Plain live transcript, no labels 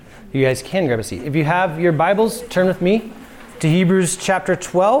you guys can grab a seat. If you have your Bibles, turn with me to Hebrews chapter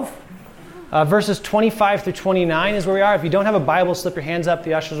 12. Verses 25 through 29 is where we are. If you don't have a Bible, slip your hands up.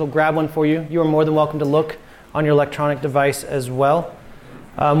 The ushers will grab one for you. You are more than welcome to look on your electronic device as well.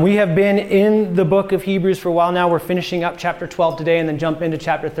 We have been in the book of Hebrews for a while now. We're finishing up chapter 12 today and then jump into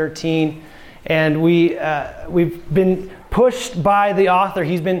chapter 13. And we've been pushed by the author.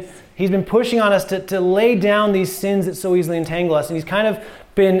 He's been pushing on us to lay down these sins that so easily entangle us. And he's kind of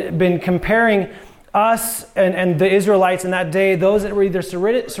been comparing us and the Israelites in that day, those that were either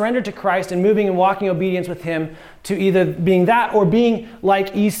surrendered to Christ and moving and walking obedience with him, to either being that or being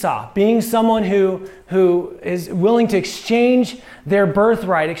like Esau, being someone who is willing to exchange their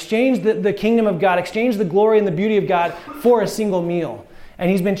birthright, exchange the kingdom of God, exchange the glory and the beauty of God for a single meal. And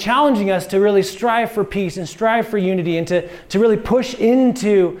he's been challenging us to really strive for peace and strive for unity and to really push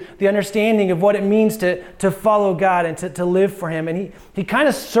into the understanding of what it means to follow God and to live for him. And he kind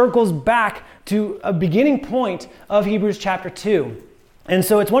of circles back to a beginning point of Hebrews chapter 2. And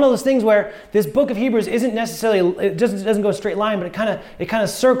so it's one of those things where this book of Hebrews isn't necessarily, it doesn't go a straight line, but it kind of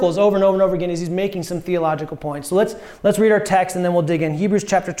circles over and over and over again as he's making some theological points. So let's read our text and then we'll dig in. Hebrews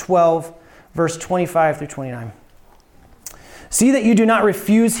chapter 12, verse 25 through 29. See that you do not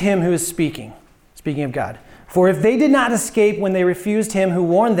refuse him who is speaking of God. For if they did not escape when they refused him who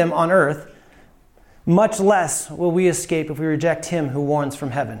warned them on earth, much less will we escape if we reject him who warns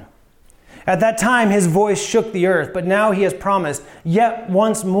from heaven. At that time his voice shook the earth, but now he has promised, yet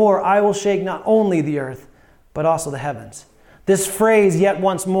once more I will shake not only the earth, but also the heavens. This phrase, yet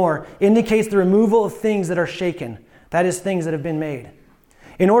once more, indicates the removal of things that are shaken, that is, things that have been made,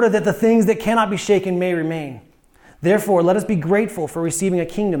 in order that the things that cannot be shaken may remain. Therefore, let us be grateful for receiving a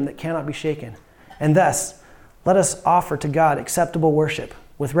kingdom that cannot be shaken. And thus, let us offer to God acceptable worship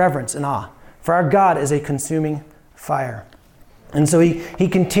with reverence and awe. For our God is a consuming fire. And so he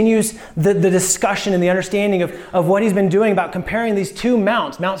continues the discussion and the understanding of what he's been doing about comparing these two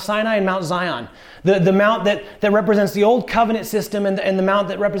mounts, Mount Sinai and Mount Zion. The mount that represents the old covenant system and the mount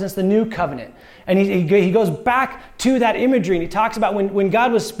that represents the new covenant. And he goes back to that imagery and he talks about when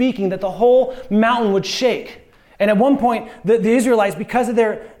God was speaking that the whole mountain would shake. And at one point, the Israelites, because of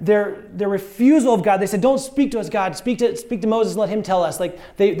their refusal of God, they said, "Don't speak to us, God. Speak to Moses, let him tell us." Like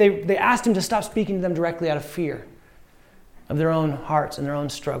they asked him to stop speaking to them directly out of fear of their own hearts and their own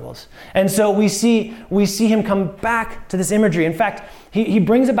struggles. And so we see him come back to this imagery. In fact, he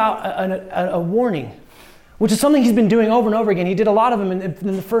brings about a warning, which is something he's been doing over and over again. He did a lot of them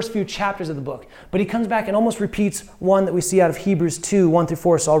in the first few chapters of the book. But he comes back and almost repeats one that we see out of Hebrews 2, 1 through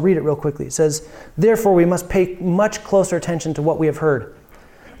 4. So I'll read it real quickly. It says, "Therefore we must pay much closer attention to what we have heard,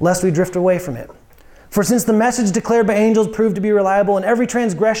 lest we drift away from it. For since the message declared by angels proved to be reliable, and every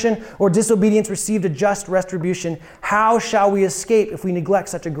transgression or disobedience received a just retribution, how shall we escape if we neglect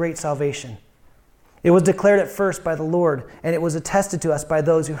such a great salvation? It was declared at first by the Lord, and it was attested to us by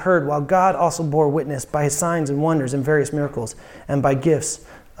those who heard, while God also bore witness by his signs and wonders and various miracles, and by gifts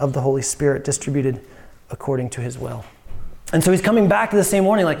of the Holy Spirit distributed according to his will." And so he's coming back to the same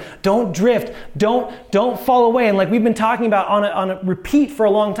warning, like, don't drift, don't fall away. And like we've been talking about on a repeat for a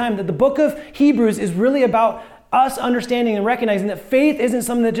long time, that the book of Hebrews is really about us understanding and recognizing that faith isn't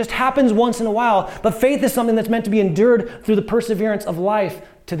something that just happens once in a while, but faith is something that's meant to be endured through the perseverance of life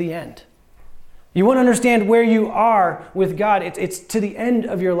to the end. You want to understand where you are with God. It's to the end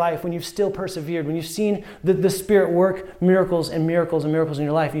of your life when you've still persevered, when you've seen the Spirit work miracles and miracles and miracles in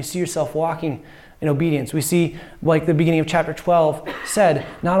your life. You see yourself walking in obedience. We see, like the beginning of chapter 12 said,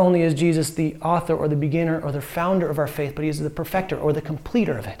 not only is Jesus the author or the beginner or the founder of our faith, but he is the perfecter or the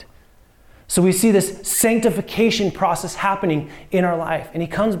completer of it. So we see this sanctification process happening in our life. And he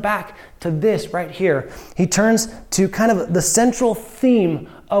comes back to this right here. He turns to kind of the central theme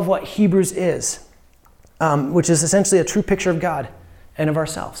of what Hebrews is, which is essentially a true picture of God and of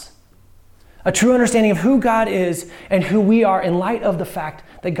ourselves. A true understanding of who God is and who we are in light of the fact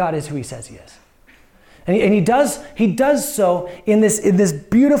that God is who he says he is. And he does so in this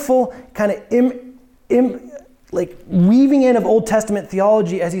beautiful kind of like weaving in of Old Testament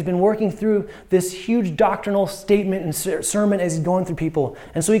theology as he's been working through this huge doctrinal statement and sermon as he's going through people.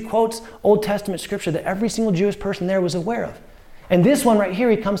 And so he quotes Old Testament scripture that every single Jewish person there was aware of. And this one right here,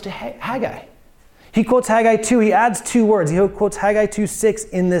 he comes to Haggai. He quotes Haggai 2. He adds 2 words. He quotes Haggai 2:6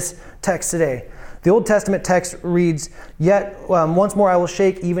 in this text today. The Old Testament text reads, "Yet once more I will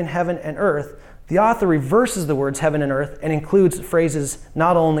shake even heaven and earth." The author reverses the words heaven and earth and includes phrases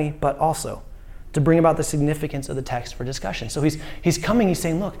not only, but also, to bring about the significance of the text for discussion. So he's coming, he's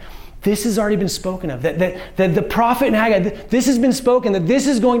saying, look, this has already been spoken of, that the prophet in Haggai, this has been spoken, that this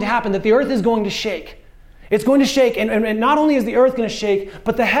is going to happen, that the earth is going to shake. It's going to shake, and not only is the earth going to shake,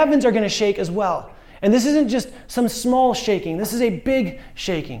 but the heavens are going to shake as well. And this isn't just some small shaking. This is a big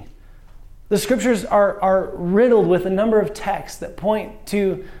shaking. The scriptures are riddled with a number of texts that point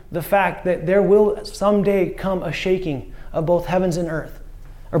to the fact that there will someday come a shaking of both heavens and earth,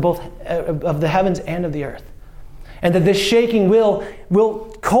 or both of the heavens and of the earth. And that this shaking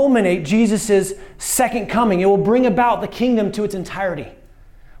will culminate Jesus' second coming. It will bring about the kingdom to its entirety.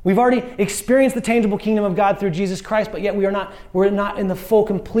 We've already experienced the tangible kingdom of God through Jesus Christ, but yet we're not in the full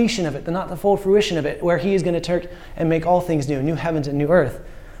completion of it, not the full fruition of it, where he is going to turn and make all things new heavens and new earth.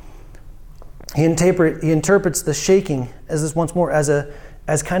 He interprets the shaking as this once more as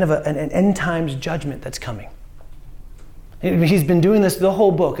kind of an end times judgment that's coming. He's been doing this the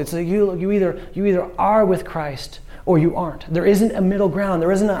whole book. It's like you either are with Christ or you aren't. There isn't a middle ground.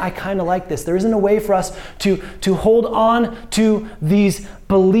 There isn't I kind of like this. There isn't a way for us to hold on to these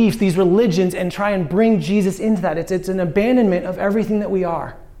beliefs, these religions, and try and bring Jesus into that. It's an abandonment of everything that we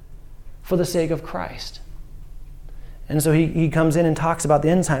are for the sake of Christ. And so he comes in and talks about the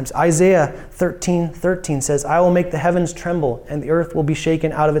end times. Isaiah 13:13 says, I will make the heavens tremble, and the earth will be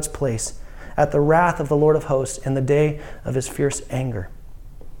shaken out of its place at the wrath of the Lord of hosts in the day of his fierce anger.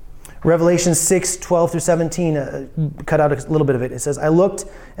 Revelation 6:12 through 17, cut out a little bit of it. It says, I looked,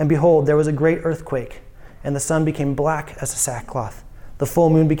 and behold, there was a great earthquake, and the sun became black as a sackcloth. The full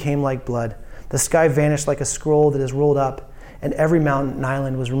moon became like blood. The sky vanished like a scroll that is rolled up, and every mountain and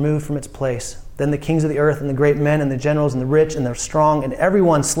island was removed from its place. Then the kings of the earth and the great men and the generals and the rich and the strong and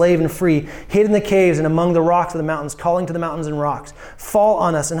everyone, slave and free, hid in the caves and among the rocks of the mountains, calling to the mountains and rocks, fall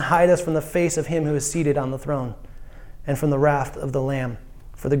on us and hide us from the face of him who is seated on the throne and from the wrath of the Lamb.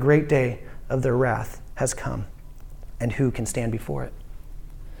 For the great day of their wrath has come, and who can stand before it?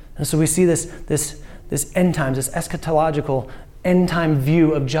 And so we see this end times, this eschatological end time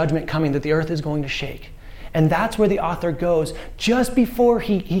view of judgment coming, that the earth is going to shake. And that's where the author goes just before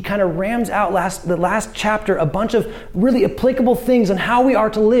he kind of rams out the last chapter a bunch of really applicable things on how we are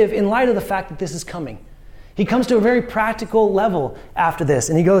to live in light of the fact that this is coming. He comes to a very practical level after this,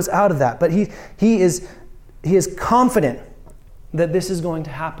 and he goes out of that. But he is confident that this is going to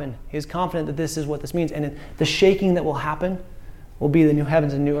happen. He is confident that this is what this means. And the shaking that will happen will be the new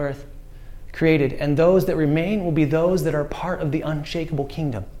heavens and new earth created. And those that remain will be those that are part of the unshakable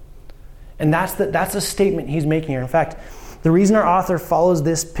kingdom. And that's the statement he's making here. In fact, the reason our author follows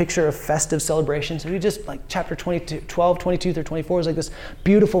this picture of festive celebration, so he just like chapter 12, 22 through 24 is like this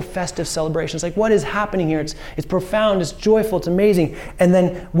beautiful festive celebration. It's like, what is happening here? It's profound, it's joyful, it's amazing. And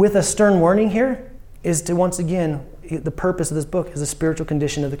then with a stern warning here is to, once again, the purpose of this book is the spiritual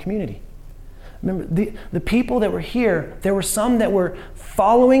condition of the community. Remember, the people that were here, there were some that were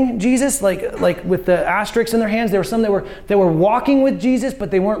following Jesus, like with the asterisks in their hands. There were some that were walking with Jesus,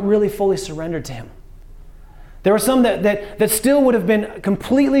 but they weren't really fully surrendered to him. There were some that still would have been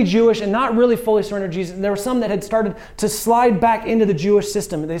completely Jewish and not really fully surrendered to Jesus. And there were some that had started to slide back into the Jewish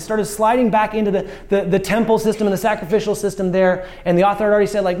system. They started sliding back into the temple system and the sacrificial system there. And the author had already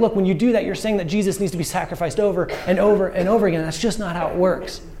said, like, look, when you do that, you're saying that Jesus needs to be sacrificed over and over and over again. That's just not how it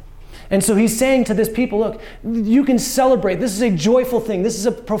works. And so he's saying to this people, look, you can celebrate. This is a joyful thing. This is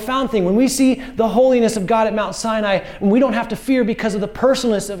a profound thing. When we see the holiness of God at Mount Sinai, and we don't have to fear because of the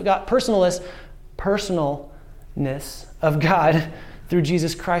personalness of God through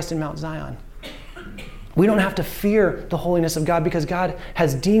Jesus Christ in Mount Zion. We don't have to fear the holiness of God because God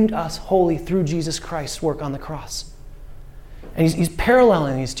has deemed us holy through Jesus Christ's work on the cross. And he's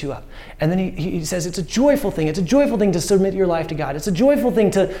paralleling these two up. And then he says it's a joyful thing. It's a joyful thing to submit your life to God. It's a joyful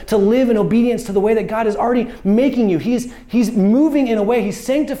thing to live in obedience to the way that God is already making you. He's moving in a way. He's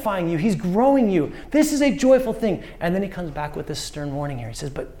sanctifying you. He's growing you. This is a joyful thing. And then he comes back with this stern warning here. He says,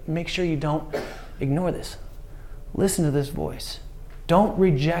 but make sure you don't ignore this. Listen to this voice. Don't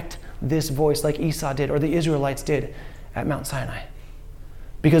reject this voice like Esau did or the Israelites did at Mount Sinai.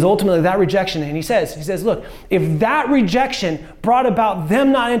 Because ultimately that rejection, and he says, look, if that rejection brought about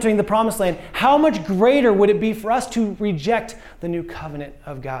them not entering the promised land, how much greater would it be for us to reject the new covenant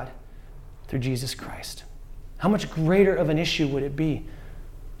of God through Jesus Christ? How much greater of an issue would it be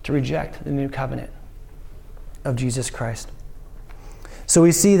to reject the new covenant of Jesus Christ? So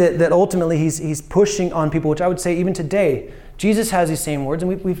we see that ultimately he's pushing on people, which I would say even today, Jesus has these same words,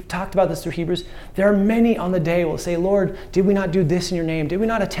 and we've talked about this through Hebrews. There are many on the day who will say, Lord, did we not do this in your name? Did we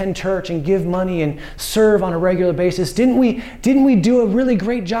not attend church and give money and serve on a regular basis? Didn't we do a really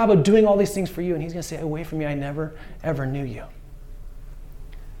great job of doing all these things for you? And he's going to say, away from me, I never, ever knew you.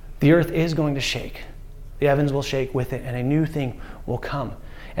 The earth is going to shake. The heavens will shake with it, and a new thing will come.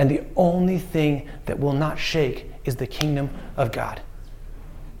 And the only thing that will not shake is the kingdom of God.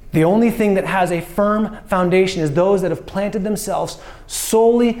 The only thing that has a firm foundation is those that have planted themselves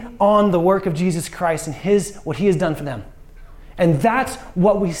solely on the work of Jesus Christ and what he has done for them. And that's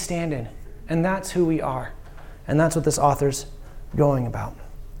what we stand in. And that's who we are. And that's what this author's going about.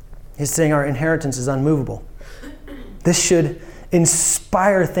 He's saying our inheritance is unmovable. This should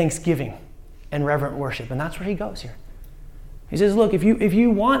inspire thanksgiving and reverent worship. And that's where he goes here. He says, look, if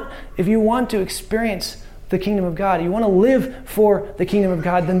you want to experience the kingdom of God, you want to live for the kingdom of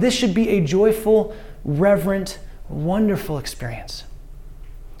God, then this should be a joyful, reverent, wonderful experience.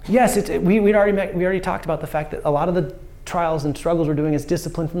 Yes, we already talked about the fact that a lot of the trials and struggles we're doing is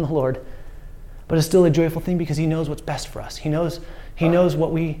discipline from the Lord, but it's still a joyful thing because he knows what's best for us. He knows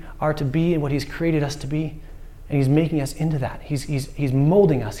what we are to be and what he's created us to be, and he's making us into that. He's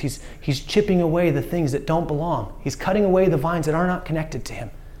molding us. He's chipping away the things that don't belong. He's cutting away the vines that are not connected to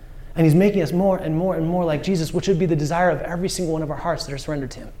him. And he's making us more and more and more like Jesus, which should be the desire of every single one of our hearts that are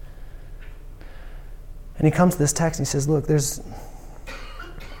surrendered to him. And he comes to this text and he says, look, there's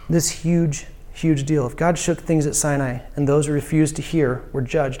this huge deal. If God shook things at Sinai and those who refused to hear were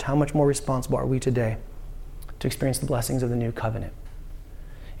judged, how much more responsible are we today to experience the blessings of the new covenant?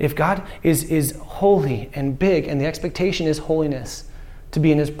 If God is holy and big and the expectation is holiness, to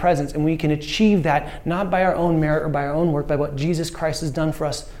be in his presence, and we can achieve that not by our own merit or by our own work, by what Jesus Christ has done for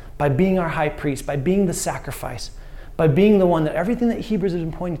us, by being our high priest, by being the sacrifice, by being the one that everything that Hebrews has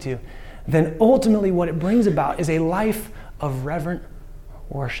been pointing to, then ultimately what it brings about is a life of reverent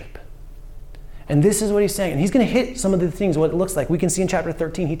worship. And this is what he's saying. And he's going to hit some of the things, what it looks like. We can see in chapter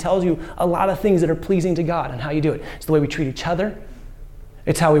 13, he tells you a lot of things that are pleasing to God and how you do it. It's the way we treat each other.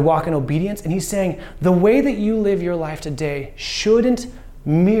 It's how we walk in obedience. And he's saying the way that you live your life today shouldn't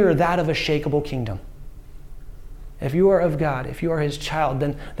mirror that of a shakable kingdom. If you are of God, if you are his child,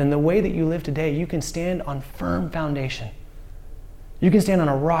 then the way that you live today, you can stand on firm foundation. You can stand on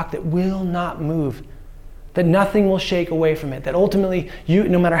a rock that will not move, that nothing will shake away from it, that ultimately,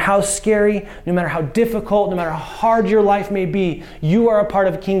 no matter how scary, no matter how difficult, no matter how hard your life may be, you are a part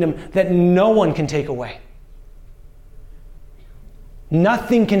of a kingdom that no one can take away.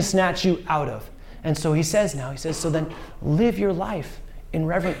 Nothing can snatch you out of. And so he says, so then live your life in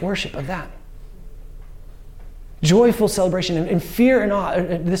reverent worship of that. Joyful celebration and fear and awe,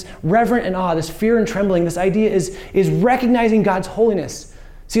 this reverent and awe, this fear and trembling, this idea is recognizing God's holiness.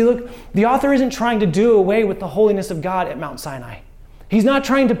 See, look, the author isn't trying to do away with the holiness of God at Mount Sinai. He's not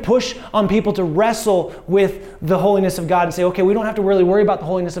trying to push on people to wrestle with the holiness of God and say, okay, we don't have to really worry about the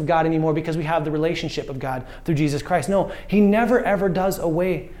holiness of God anymore because we have the relationship of God through Jesus Christ. No, he never ever does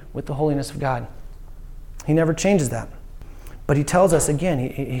away with the holiness of God. He never changes that. But he tells us again,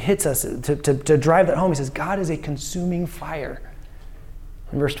 he hits us to drive that home. He says, God is a consuming fire.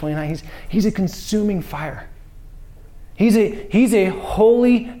 In verse 29, he's a consuming fire. He's a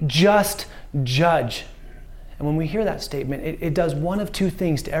holy, just judge. And when we hear that statement, it does one of two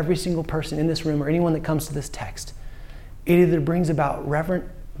things to every single person in this room or anyone that comes to this text. It either brings about reverent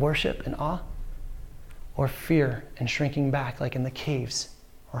worship and awe, or fear and shrinking back like in the caves,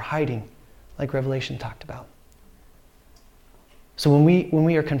 or hiding like Revelation talked about. So when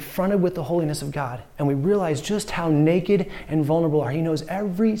we are confronted with the holiness of God and we realize just how naked and vulnerable we are, he knows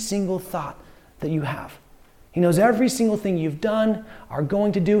every single thought that you have. He knows every single thing you've done, are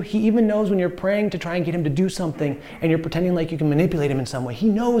going to do. He even knows when you're praying to try and get him to do something and you're pretending like you can manipulate him in some way. He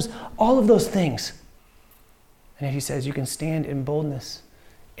knows all of those things. And if he says, you can stand in boldness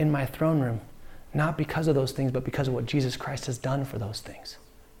in my throne room, not because of those things, but because of what Jesus Christ has done for those things.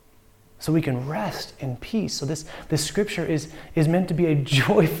 So we can rest in peace. So this scripture is meant to be a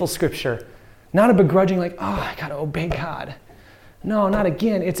joyful scripture, not a begrudging like, oh, I got to obey God. No, not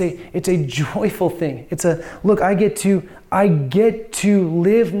again. It's a joyful thing. It's a look. I get to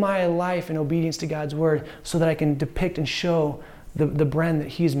live my life in obedience to God's word, so that I can depict and show the Bren that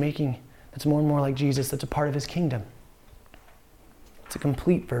He is making. That's more and more like Jesus. That's a part of His kingdom. It's a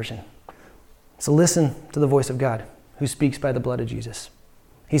complete version. So listen to the voice of God, who speaks by the blood of Jesus.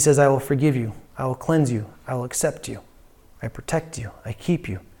 He says, I will forgive you. I will cleanse you. I will accept you. I protect you. I keep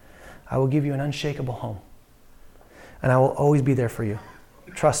you. I will give you an unshakable home. And I will always be there for you.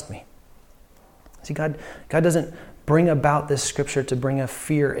 Trust me. See, God doesn't bring about this scripture to bring a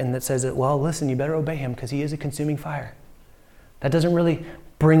fear in that says that, well, listen, you better obey Him because He is a consuming fire. That doesn't really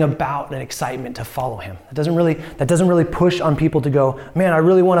bring about an excitement to follow Him. That doesn't really push on people to go, man, I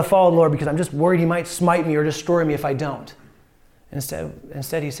really want to follow the Lord because I'm just worried He might smite me or destroy me if I don't.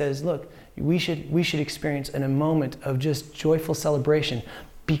 Instead, He says, look, we should experience in a moment of just joyful celebration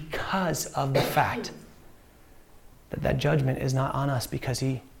because of the fact that judgment is not on us, because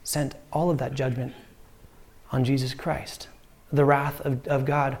He sent all of that judgment on Jesus Christ. the wrath of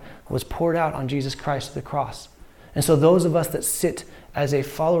God was poured out on Jesus Christ at the cross. And so those of us that sit as a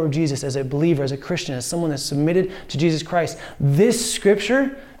follower of Jesus, as a believer, as a Christian, as someone that's submitted to Jesus Christ, this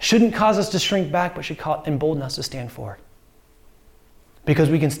scripture shouldn't cause us to shrink back, but should embolden us to stand forward. Because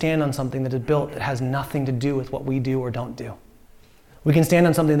we can stand on something that is built that has nothing to do with what we do or don't do. We can stand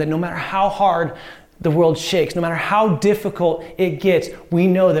on something that no matter how hard the world shakes, no matter how difficult it gets, we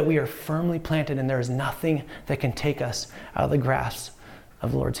know that we are firmly planted and there is nothing that can take us out of the grasp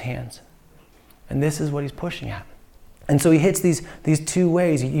of the Lord's hands. And this is what he's pushing at. And so he hits these two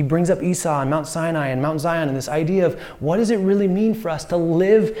ways. He brings up Esau and Mount Sinai and Mount Zion and this idea of what does it really mean for us to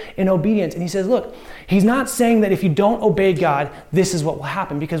live in obedience? And he says, look, he's not saying that if you don't obey God, this is what will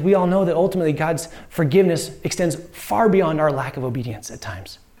happen, because we all know that ultimately God's forgiveness extends far beyond our lack of obedience at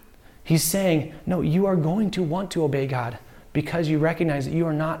times. He's saying, no, you are going to want to obey God because you recognize that you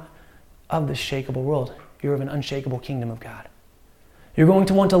are not of this shakeable world. You're of an unshakable kingdom of God. You're going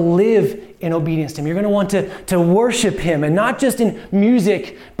to want to live in obedience to him. You're going to want to worship him, and not just in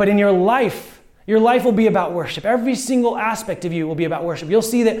music, but in your life. Your life will be about worship. Every single aspect of you will be about worship. You'll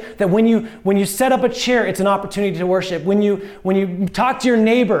see that when you set up a chair, it's an opportunity to worship. When you talk to your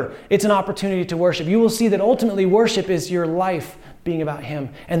neighbor, it's an opportunity to worship. You will see that ultimately worship is your life being about him.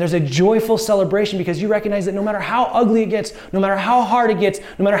 And there's a joyful celebration because you recognize that no matter how ugly it gets, no matter how hard it gets,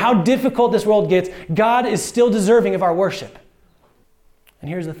 no matter how difficult this world gets, God is still deserving of our worship. And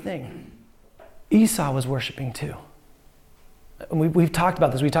here's the thing. Esau was worshiping too. We've talked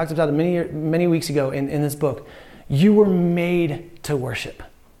about this. We talked about it many weeks ago in this book. You were made to worship.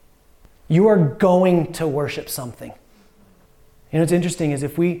 You are going to worship something. You know what's interesting is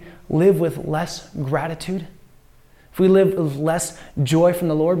if we live with less gratitude, if we live with less joy from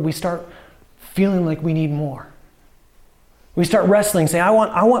the Lord, we start feeling like we need more. We start wrestling, saying, I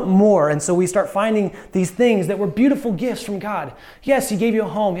want more. And so we start finding these things that were beautiful gifts from God. Yes, he gave you a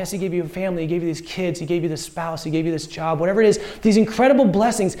home. Yes, he gave you a family. He gave you these kids. He gave you this spouse. He gave you this job, whatever it is, these incredible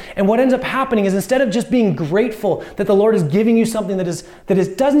blessings. And what ends up happening is instead of just being grateful that the Lord is giving you something that is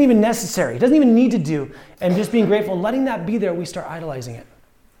doesn't even necessary, doesn't even need to do, and just being grateful and letting that be there, we start idolizing it.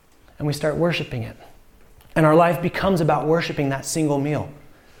 And we start worshiping it. And our life becomes about worshiping that single meal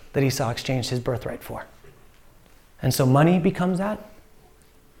that Esau exchanged his birthright for. And so money becomes that.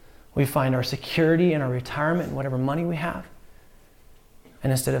 We find our security in our retirement and whatever money we have.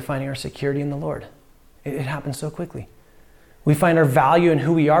 And instead of finding our security in the Lord, it happens so quickly. We find our value in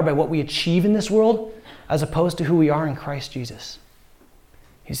who we are by what we achieve in this world as opposed to who we are in Christ Jesus.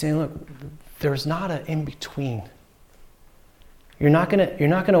 He's saying, look, there's not an in-between. You're not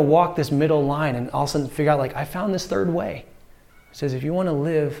gonna walk this middle line and all of a sudden figure out, like, I found this third way. He says, if you want to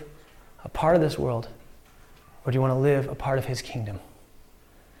live a part of this world, or do you want to live a part of his kingdom,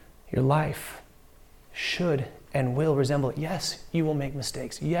 your life should and will resemble it. Yes, you will make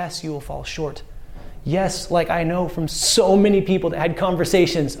mistakes. Yes, you will fall short. Yes, like I know from so many people that had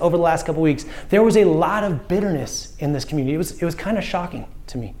conversations over the last couple weeks, there was a lot of bitterness in this community. It was kind of shocking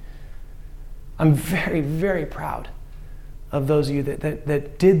to me. I'm very, very proud of those of you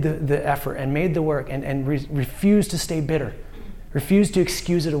that did the effort and made the work and refused to stay bitter, refused to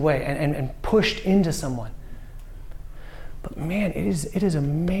excuse it away and pushed into someone. But man, it is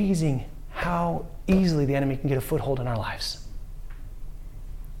amazing how easily the enemy can get a foothold in our lives.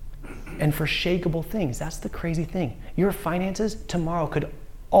 And for shakeable things, that's the crazy thing. Your finances tomorrow could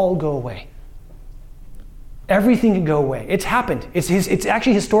all go away. Everything could go away. It's happened. It's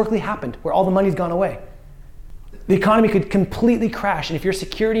actually historically happened where all the money's gone away. The economy could completely crash. And if your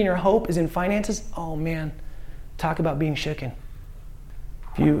security and your hope is in finances, oh man, talk about being shaken.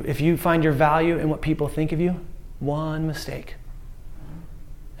 If you find your value in what people think of you, one mistake.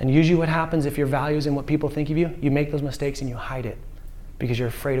 And usually what happens if your value is in what people think of you, you make those mistakes and you hide it because you're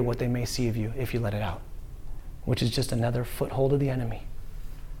afraid of what they may see of you if you let it out, which is just another foothold of the enemy.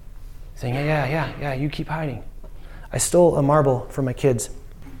 Saying, yeah, you keep hiding. I stole a marble from my kids.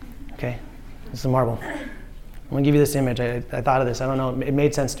 Okay, this is a marble. I'm going to give you this image. I thought of this. I don't know. It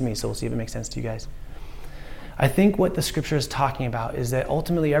made sense to me, so we'll see if it makes sense to you guys. I think what the scripture is talking about is that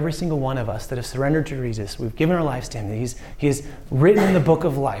ultimately every single one of us that have surrendered to Jesus, we've given our lives to him. He is written in the book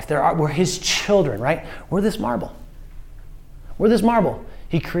of life. We're his children, right? We're this marble. We're this marble.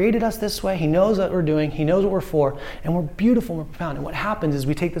 He created us this way. He knows what we're doing. He knows what we're for. And we're beautiful and we're profound. And what happens is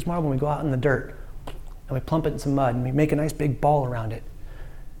we take this marble and we go out in the dirt and we plump it in some mud and we make a nice big ball around it.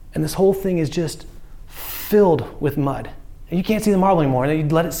 And this whole thing is just filled with mud. And you can't see the marble anymore. And then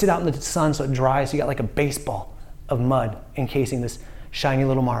you let it sit out in the sun so it dries. So you got like a baseball of mud encasing this shiny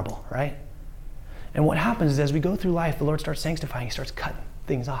little marble, right? And what happens is as we go through life, the Lord starts sanctifying. He starts cutting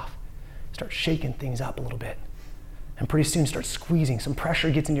things off. Starts shaking things up a little bit. And pretty soon starts squeezing. Some pressure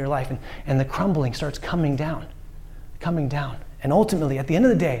gets into your life, and the crumbling starts coming down. And ultimately, at the end of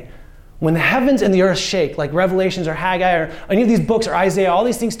the day, when the heavens and the earth shake, like Revelations or Haggai or any of these books or Isaiah, all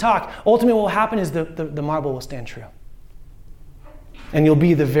these things talk, ultimately what will happen is the marble will stand true. And you'll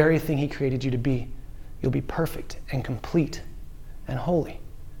be the very thing he created you to be. You'll be perfect and complete and holy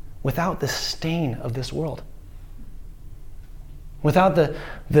without the stain of this world. Without the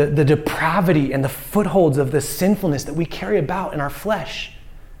depravity and the footholds of the sinfulness that we carry about in our flesh.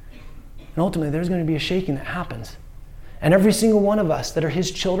 And ultimately, there's going to be a shaking that happens. And every single one of us that are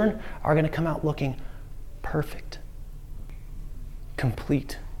his children are going to come out looking perfect,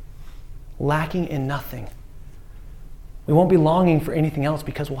 complete, lacking in nothing. We won't be longing for anything else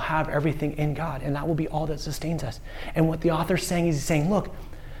because we'll have everything in God, and that will be all that sustains us. And what the author's saying is he's saying, look,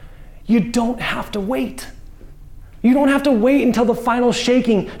 you don't have to wait. You don't have to wait until the final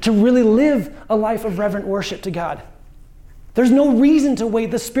shaking to really live a life of reverent worship to God. There's no reason to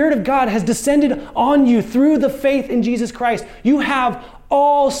wait. The Spirit of God has descended on you through the faith in Jesus Christ. You have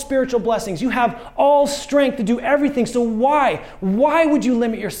all spiritual blessings. You have all strength to do everything. So why? Why would you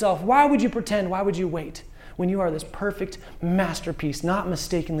limit yourself? Why would you pretend? Why would you wait when you are this perfect masterpiece, not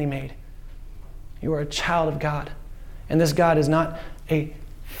mistakenly made? You are a child of God. And this God is not a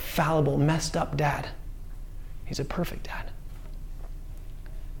fallible, messed up dad. He's a perfect dad.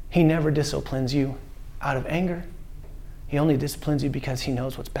 He never disciplines you out of anger. He only disciplines you because he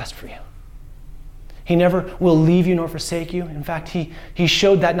knows what's best for you. He never will leave you nor forsake you. In fact, he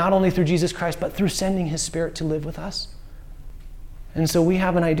showed that not only through Jesus Christ, but through sending his Spirit to live with us. And so we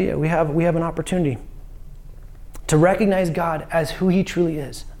have an idea. We have an opportunity to recognize God as who he truly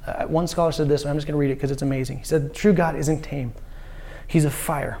is. One scholar said this, and I'm just going to read it because it's amazing. He said, true God isn't tame. He's a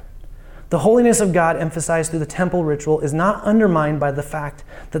fire. The holiness of God emphasized through the temple ritual is not undermined by the fact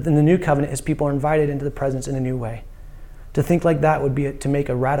that in the new covenant his people are invited into the presence in a new way. To think like that would be to make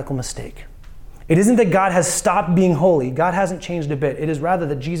a radical mistake. It isn't that God has stopped being holy. God hasn't changed a bit. It is rather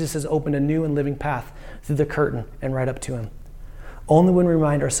that Jesus has opened a new and living path through the curtain and right up to him. Only when we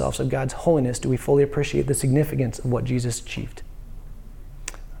remind ourselves of God's holiness do we fully appreciate the significance of what Jesus achieved.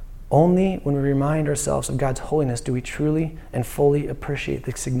 Only when we remind ourselves of God's holiness do we truly and fully appreciate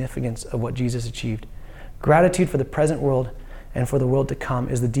the significance of what Jesus achieved. Gratitude for the present world and for the world to come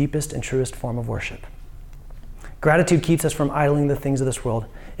is the deepest and truest form of worship. Gratitude keeps us from idling the things of this world.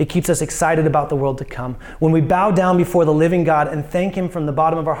 It keeps us excited about the world to come. When we bow down before the living God and thank him from the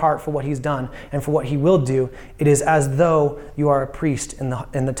bottom of our heart for what he's done and for what he will do, it is as though you are a priest in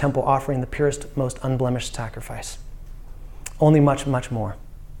the temple offering the purest, most unblemished sacrifice. Only much, much more.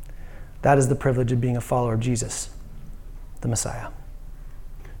 That is the privilege of being a follower of Jesus, the Messiah.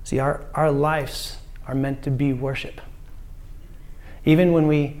 See, our lives are meant to be worship. Even when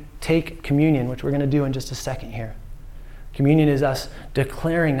we take communion, which we're going to do in just a second here. Communion is us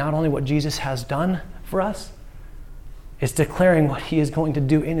declaring not only what Jesus has done for us, it's declaring what he is going to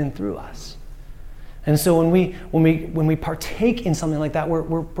do in and through us. And so when we partake in something like that,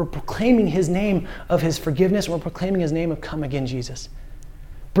 we're proclaiming his name of his forgiveness, and we're proclaiming his name of come again, Jesus.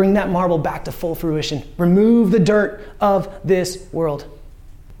 Bring that marble back to full fruition. Remove the dirt of this world.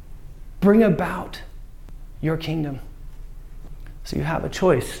 Bring about your kingdom. So you have a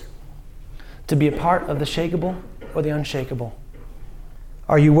choice to be a part of the shakeable or the unshakable.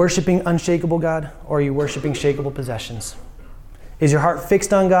 Are you worshiping unshakable God, or are you worshiping shakable possessions? Is your heart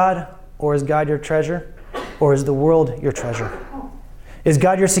fixed on God, or is God your treasure, or is the world your treasure? Is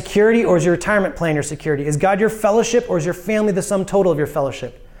God your security, or is your retirement plan your security? Is God your fellowship, or is your family the sum total of your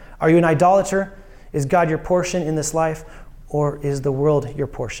fellowship? Are you an idolater? Is God your portion in this life, or is the world your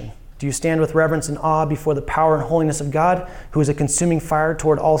portion? Do you stand with reverence and awe before the power and holiness of God, who is a consuming fire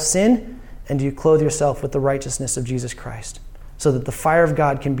toward all sin? And do you clothe yourself with the righteousness of Jesus Christ, so that the fire of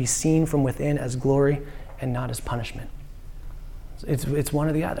God can be seen from within as glory and not as punishment? It's one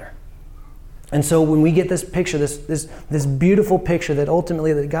or the other. And so when we get this picture, this beautiful picture that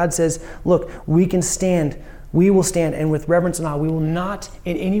ultimately that God says, look, we can stand, we will stand, and with reverence and awe, we will not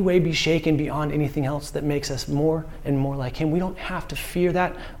in any way be shaken beyond anything else that makes us more and more like him. We don't have to fear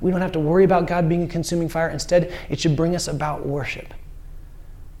that. We don't have to worry about God being a consuming fire. Instead, it should bring us about worship.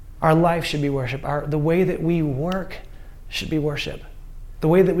 Our life should be worship. The way that we work should be worship. The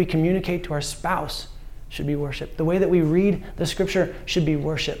way that we communicate to our spouse should be worship. The way that we read the scripture should be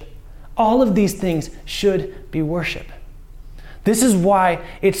worship. All of these things should be worship. This is why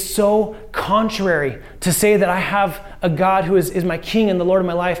it's so contrary to say that I have a God who is my king and the Lord of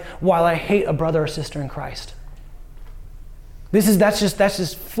my life while I hate a brother or sister in Christ. That's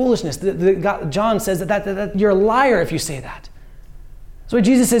just foolishness. John says that you're a liar if you say that. So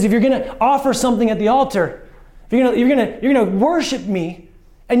Jesus says if you're going to offer something at the altar, if you're gonna worship me,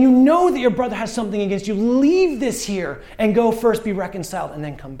 and you know that your brother has something against you, leave this here and go first be reconciled and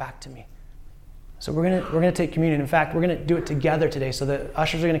then come back to me. So we're gonna take communion. In fact, we're gonna do it together today. So the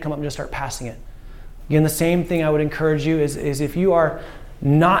ushers are gonna come up and just start passing it. Again, the same thing I would encourage you is if you are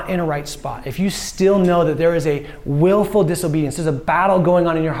not in a right spot, if you still know that there is a willful disobedience, there's a battle going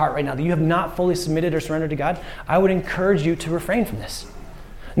on in your heart right now that you have not fully submitted or surrendered to God, I would encourage you to refrain from this.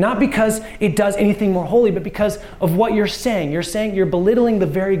 Not because it does anything more holy, but because of what you're saying. You're belittling the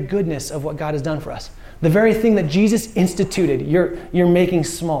very goodness of what God has done for us. The very thing that Jesus instituted, you're making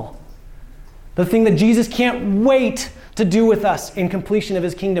small. The thing that Jesus can't wait to do with us in completion of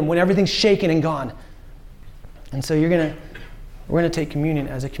his kingdom when everything's shaken and gone. And so we're going to take communion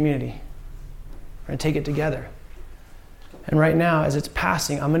as a community. We're going to take it together. And right now, as it's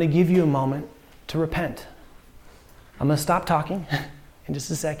passing, I'm going to give you a moment to repent. I'm going to stop talking in just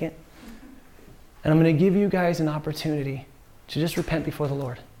a second. And I'm going to give you guys an opportunity to just repent before the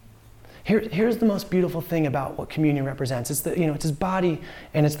Lord. Here's the most beautiful thing about what communion represents. It's his body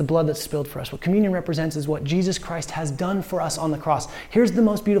and it's the blood that's spilled for us. What communion represents is what Jesus Christ has done for us on the cross. Here's the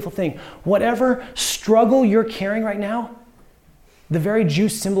most beautiful thing. Whatever struggle you're carrying right now, the very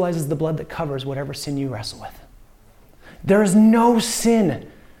juice symbolizes the blood that covers whatever sin you wrestle with. There is no sin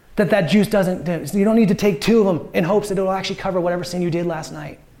that juice doesn't do. You don't need to take two of them in hopes that it will actually cover whatever sin you did last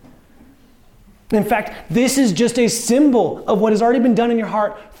night. In fact, this is just a symbol of what has already been done in your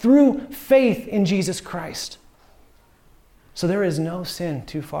heart through faith in Jesus Christ. So there is no sin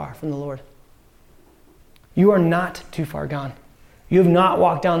too far from the Lord. You are not too far gone. You have not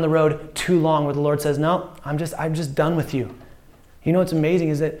walked down the road too long where the Lord says, no, I'm just done with you. You know what's amazing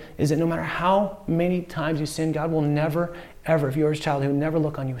is that no matter how many times you sin, God will never, ever, if you're his child, he will never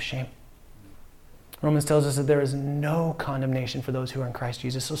look on you with shame. Romans tells us that there is no condemnation for those who are in Christ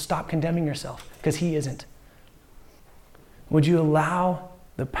Jesus. So stop condemning yourself, because he isn't. Would you allow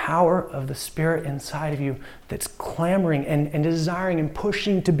the power of the Spirit inside of you that's clamoring and desiring and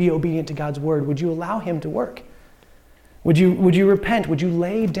pushing to be obedient to God's word, would you allow him to work? Would you repent? Would you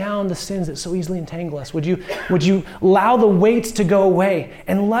lay down the sins that so easily entangle us? Would you allow the weights to go away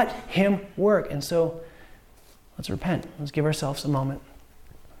and let him work? And so let's repent. Let's give ourselves a moment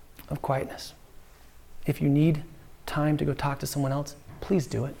of quietness. If you need time to go talk to someone else, please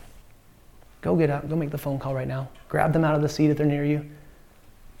do it. Go get up. Go make the phone call right now. Grab them out of the seat if they're near you.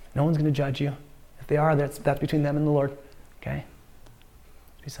 No one's going to judge you. If they are, that's between them and the Lord. Okay?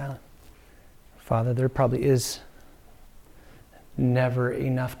 Be silent. Father, there probably is never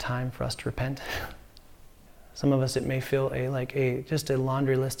enough time for us to repent. Some of us, it may feel just a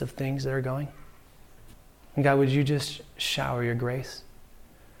laundry list of things that are going. And God, would you just shower your grace?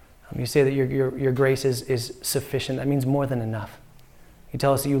 You say that your grace is sufficient. That means more than enough. You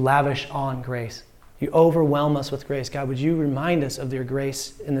tell us that you lavish on grace. You overwhelm us with grace. God, would you remind us of your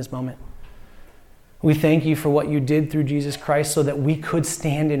grace in this moment? We thank you for what you did through Jesus Christ so that we could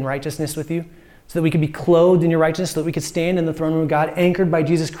stand in righteousness with you, so that we could be clothed in your righteousness, so that we could stand in the throne room of God, anchored by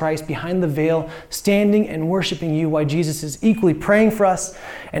Jesus Christ behind the veil, standing and worshiping you while Jesus is equally praying for us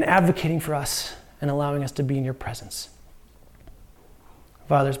and advocating for us and allowing us to be in your presence.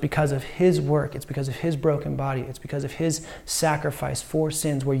 Father, it's because of his work, it's because of his broken body, it's because of his sacrifice for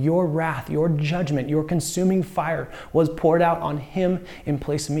sins, where your wrath, your judgment, your consuming fire was poured out on him in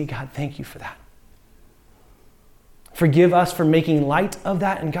place of me. God, thank you for that. Forgive us for making light of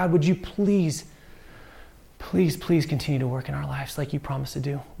that, and God, would you please continue to work in our lives like you promised to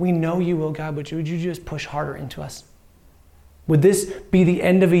do. We know you will, God, but would you just push harder into us? Would this be the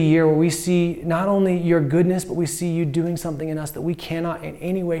end of a year where we see not only your goodness, but we see you doing something in us that we cannot in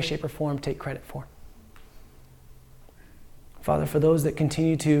any way, shape, or form take credit for? Father, for those that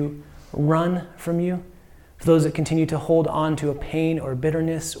continue to run from you, for those that continue to hold on to a pain or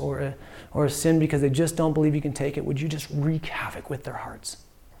bitterness or a sin because they just don't believe you can take it, would you just wreak havoc with their hearts?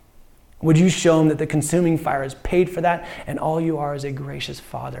 Would you show them that the consuming fire has paid for that, and all you are is a gracious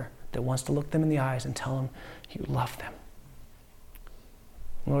Father that wants to look them in the eyes and tell them you love them?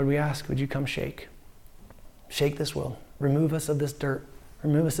 Lord, we ask, would you come shake this world. Remove us of this dirt.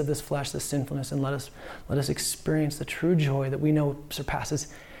 Remove us of this flesh, this sinfulness, and let us experience the true joy that we know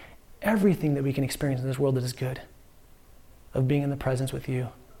surpasses everything that we can experience in this world that is good, of being in the presence with you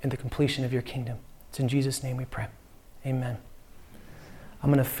in the completion of your kingdom. It's in Jesus' name we pray. Amen.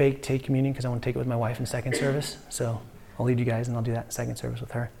 I'm going to take communion because I want to take it with my wife in second service. So I'll lead you guys and I'll do that in second service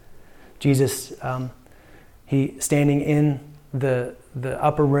with her. Jesus, he standing in the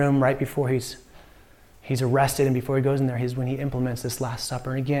upper room right before he's arrested and before he goes in there, when he implements this Last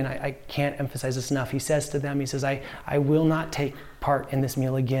Supper. And again, I can't emphasize this enough. He says to them, he says, I will not take part in this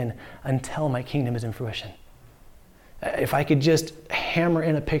meal again until my kingdom is in fruition. If I could just hammer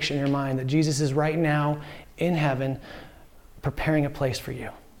in a picture in your mind that Jesus is right now in heaven preparing a place for you.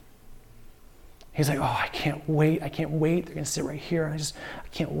 He's like, oh, I can't wait. They're going to sit right here. I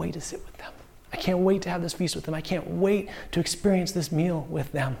can't wait to sit with them. I can't wait to have this feast with them. I can't wait to experience this meal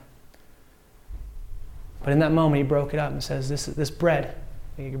with them. But in that moment, he broke it up and says, this bread,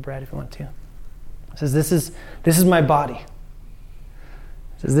 you can get bread if you want to. He says, this is my body.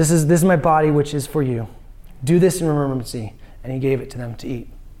 He says, this is my body, which is for you. Do this in remembrance of me. And he gave it to them to eat.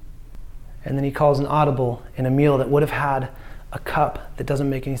 And then he calls an audible in a meal that would have had a cup that doesn't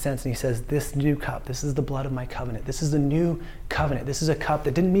make any sense. And he says, this new cup, this is the blood of my covenant. This is the new covenant. This is a cup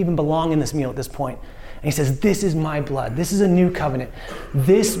that didn't even belong in this meal at this point. And he says, this is my blood. This is a new covenant.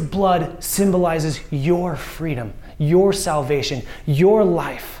 This blood symbolizes your freedom, your salvation, your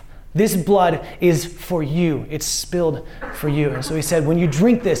life. This blood is for you. It's spilled for you. And so he said, when you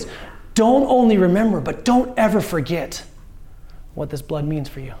drink this, don't only remember, but don't ever forget what this blood means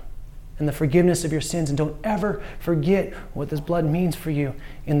for you and the forgiveness of your sins. And don't ever forget what this blood means for you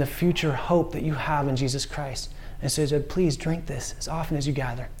in the future hope that you have in Jesus Christ. And so he said, please drink this as often as you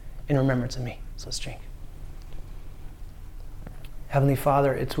gather in remembrance of me. So let's drink. Heavenly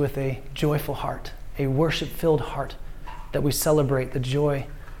Father, it's with a joyful heart, a worship-filled heart, that we celebrate the joy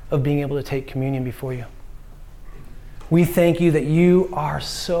of being able to take communion before you. We thank you that you are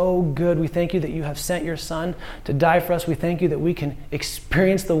so good. We thank you that you have sent your Son to die for us. We thank you that we can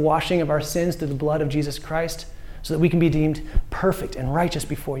experience the washing of our sins through the blood of Jesus Christ so that we can be deemed perfect and righteous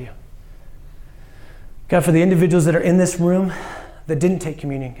before you. God, for the individuals that are in this room that didn't take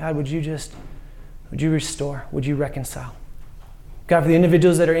communion, God, would you restore? Would you reconcile? God, for the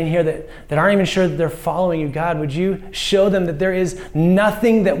individuals that are in here that aren't even sure that they're following you, God, would you show them that there is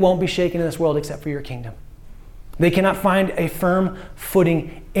nothing that won't be shaken in this world except for your kingdom? They cannot find a firm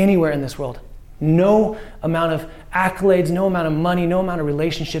footing anywhere in this world. No amount of accolades, no amount of money, no amount of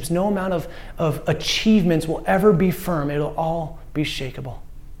relationships, no amount of achievements will ever be firm. It'll all be shakeable.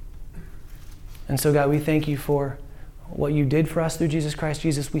 And so, God, we thank you for what you did for us through Jesus Christ.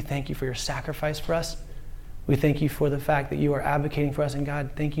 Jesus, we thank you for your sacrifice for us. We thank you for the fact that you are advocating for us. And God,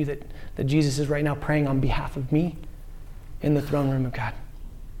 thank you that Jesus is right now praying on behalf of me in the throne room of God.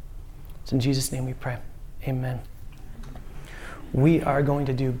 It's in Jesus' name we pray. Amen. We are going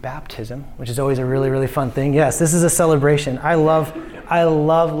to do baptism, which is always a really, really fun thing. Yes, this is a celebration. I love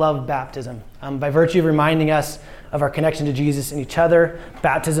baptism. By virtue of reminding us of our connection to Jesus and each other,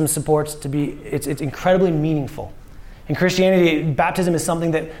 baptism supports it's incredibly meaningful. In Christianity, baptism is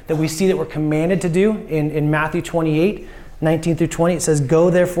something that we see that we're commanded to do. In Matthew 28, 19 through 20, it says, "Go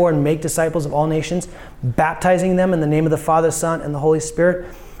therefore and make disciples of all nations, baptizing them in the name of the Father, Son, and the Holy Spirit,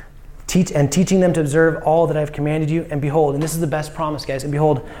 teaching them to observe all that I have commanded you. And behold," and this is the best promise, guys, "and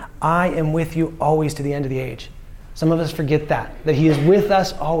behold, I am with you always to the end of the age." Some of us forget that he is with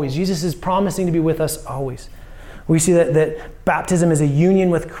us always. Jesus is promising to be with us always. We see that baptism is a union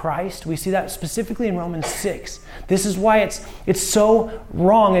with Christ. We see that specifically in Romans 6. This is why it's so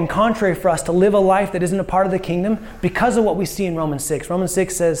wrong and contrary for us to live a life that isn't a part of the kingdom, because of what we see in Romans 6. Romans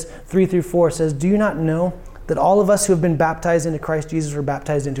 6 says, 3 through 4 says, "Do you not know that all of us who have been baptized into Christ Jesus were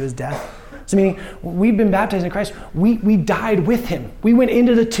baptized into his death?" So meaning, we've been baptized into Christ. We died with him. We went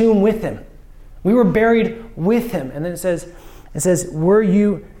into the tomb with him. We were buried with him. And then it says,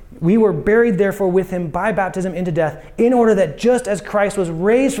 we were buried therefore with him by baptism into death, in order that just as Christ was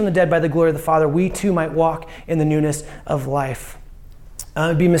raised from the dead by the glory of the Father, we too might walk in the newness of life.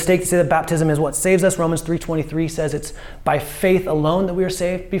 It'd be a mistake to say that baptism is what saves us. Romans 3:23 says it's by faith alone that we are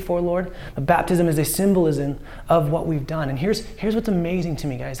saved before the Lord. But baptism is a symbolism of what we've done. And here's what's amazing to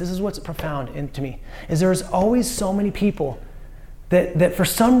me, guys. This is what's profound to me, is there's always so many people that for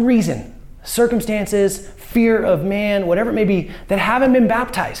some reason, circumstances, fear of man, whatever it may be, that haven't been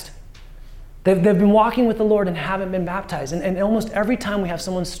baptized. They've been walking with the Lord and haven't been baptized. And almost every time we have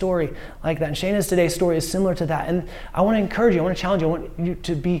someone's story like that, and Shayna's today's story is similar to that. And I want to encourage you, I want to challenge you, I want you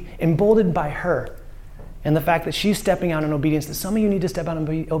to be emboldened by her and the fact that she's stepping out in obedience, that some of you need to step out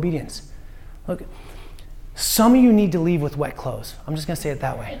in obedience. Look, some of you need to leave with wet clothes. I'm just going to say it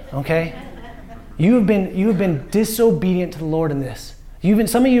that way, okay? You have been disobedient to the Lord in this.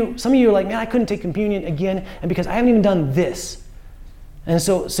 Some of you are like, man, I couldn't take communion again, and because I haven't even done this. And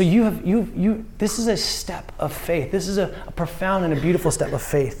so this is a step of faith. This is a profound and a beautiful step of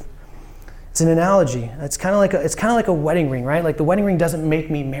faith. It's an analogy. It's kind of like a wedding ring, right? Like the wedding ring doesn't make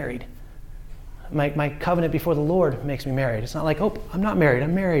me married. My covenant before the Lord makes me married. It's not like, oh, I'm not married,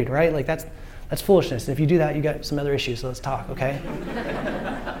 I'm married, right? Like that's foolishness. If you do that, you got some other issues, so let's talk, okay?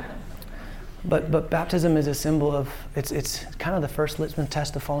 But baptism is a symbol of, it's kind of the first litmus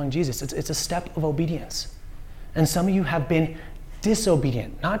test of following Jesus. It's a step of obedience. And some of you have been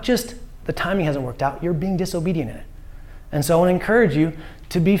disobedient. Not just the timing hasn't worked out, you're being disobedient in it. And so I want to encourage you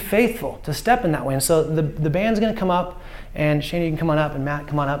to be faithful, to step in that way. And so the band's going to come up, and Shane, you can come on up, and Matt,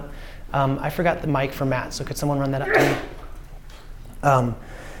 come on up. I forgot the mic for Matt, so could someone run that up to me?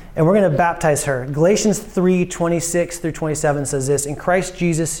 And we're going to baptize her. Galatians 3:26 through 27 says this, in Christ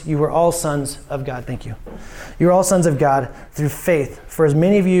Jesus, you were all sons of God. Thank you. You are all sons of God through faith. For as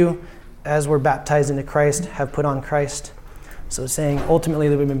many of you as were baptized into Christ have put on Christ. So it's saying ultimately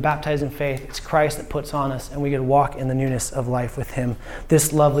that we've been baptized in faith. It's Christ that puts on us, and we get to walk in the newness of life with him.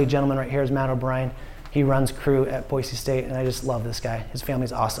 This lovely gentleman right here is Matt O'Brien. He runs crew at Boise State, and I just love this guy. His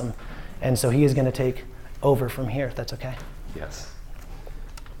family's awesome. And so he is going to take over from here, if that's okay. Yes.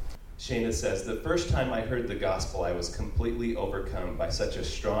 Shana says, the first time I heard the gospel, I was completely overcome by such a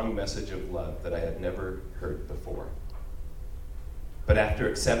strong message of love that I had never heard before. But after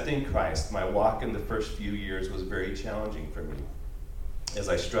accepting Christ, my walk in the first few years was very challenging for me, as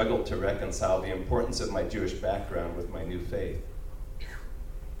I struggled to reconcile the importance of my Jewish background with my new faith.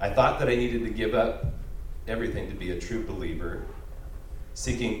 I thought that I needed to give up everything to be a true believer,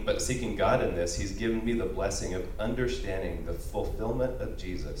 seeking God in this, he's given me the blessing of understanding the fulfillment of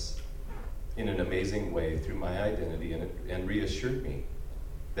Jesus in an amazing way through my identity, and reassured me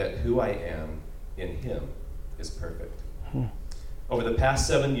that who I am in him is perfect. Over the past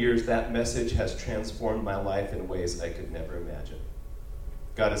 7 years, that message has transformed my life in ways I could never imagine.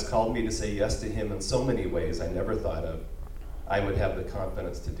 God has called me to say yes to him in so many ways I never thought of I would have the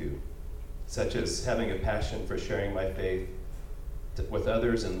confidence to do, such as having a passion for sharing my faith with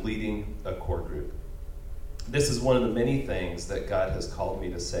others and leading a core group. This is one of the many things that God has called me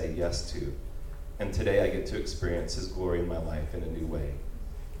to say yes to, and today I get to experience his glory in my life in a new way.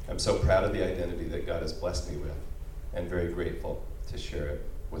 I'm so proud of the identity that God has blessed me with, and very grateful to share it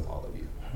with all of you.